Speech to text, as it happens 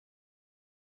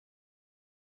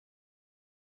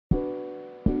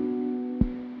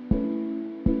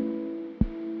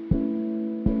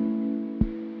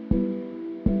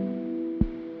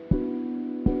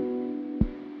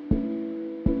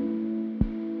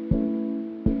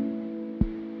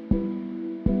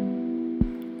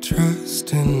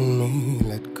trust in me,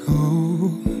 let go.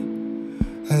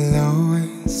 I'll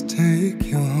always take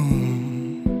you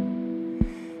home.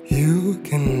 You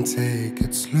can take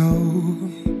it slow.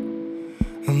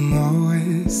 I'm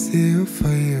always here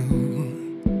for you.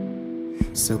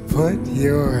 So put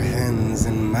your hands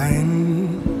in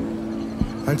mine.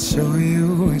 I'll show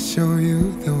you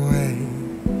the way.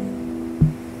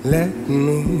 Let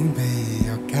me be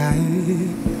your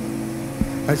guide.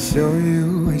 I'll show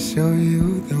you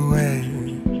the way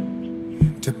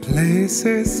to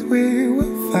places we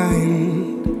will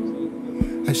find.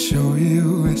 I'll show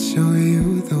you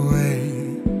the way.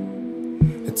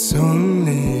 It's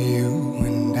only you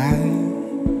and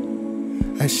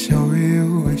I show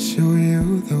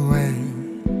you the way.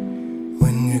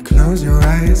 When you close your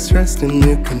eyes, trust and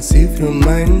you can see through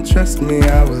mine. Trust me,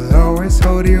 I will always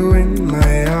hold you in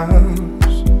my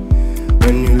arms.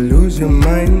 When you lose your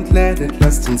mind, let it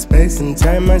lost in space and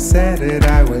time. I said it,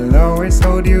 I will always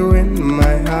hold you in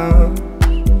my arms.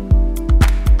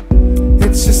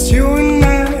 It's just you and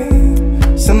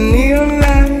I, some neon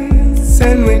lights,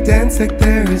 and we dance like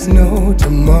there is no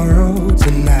tomorrow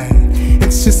tonight.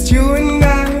 It's just you and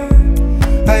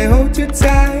I hold you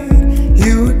tight.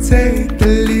 You take the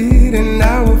lead and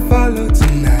I will follow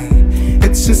tonight.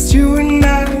 It's just you and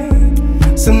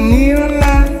I, some neon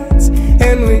lights,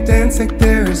 and we dance like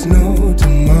there is no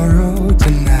tomorrow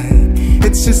tonight.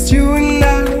 It's just you and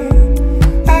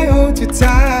I hold you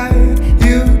tight.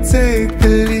 You take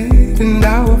the lead and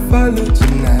I will follow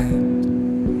tonight.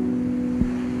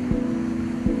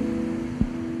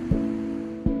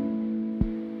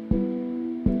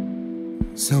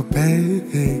 So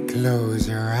baby, close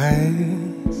your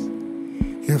eyes.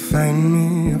 You'll find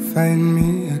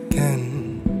me again.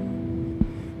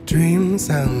 Dreams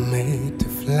are made to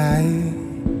fly.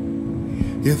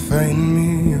 You'll find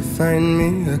me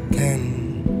again.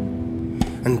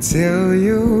 Until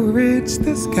you reach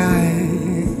the sky.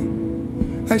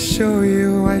 I show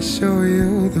you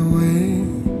the way.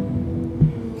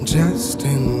 Just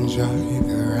enjoy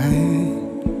the ride.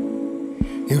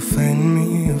 You'll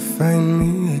find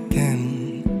me again.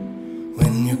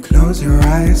 When you close your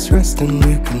eyes, trust and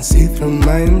you can see through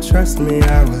mine. Trust me,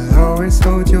 I will always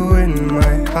hold you in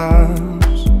my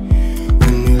arms.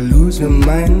 When you lose your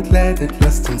mind, let it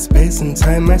lost in space and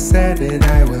time. I said it,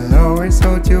 I will always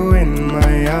hold you in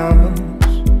my arms.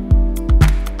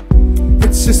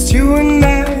 It's just you and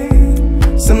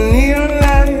I, some neon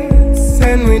lights,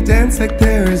 and we dance like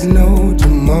there is no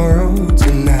tomorrow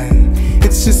tonight.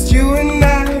 It's just you and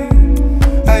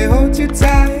I hold you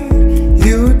tight.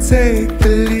 You take the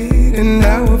lead and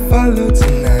I will follow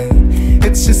tonight.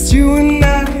 It's just you and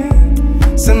I,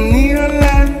 some neon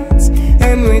lights,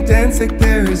 and we dance like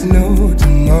there is no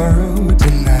tomorrow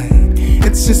tonight.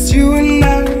 It's just you and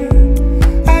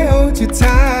I hold you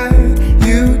tight.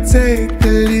 You take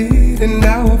the lead and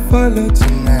I will follow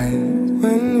tonight.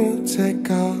 When you take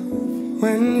off,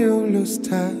 when you lose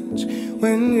touch,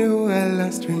 when you at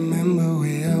last remember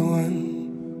we are one.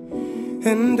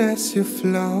 And as you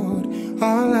float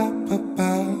all up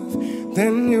above,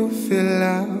 then you feel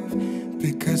love,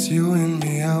 because you and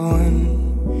me are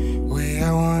one. We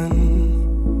are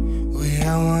one, we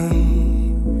are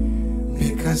one.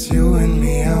 Because you and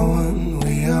me are one.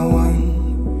 We are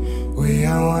one, we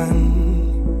are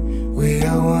one, we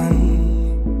are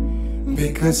one.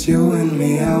 Because you and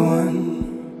me are one.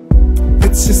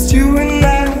 It's just you and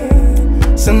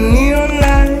I, some neon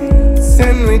lights,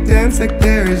 and we dance like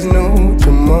there is no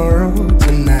tomorrow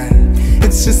tonight.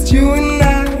 It's just you and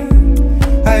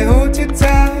I hold you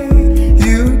tight.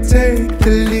 You take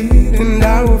the lead and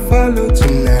I will follow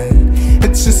tonight.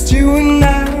 It's just you and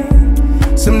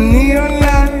I, some neon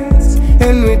lights,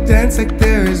 and we dance like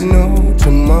there is no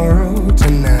tomorrow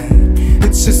tonight.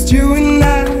 It's just you and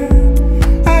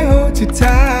I hold you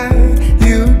tight.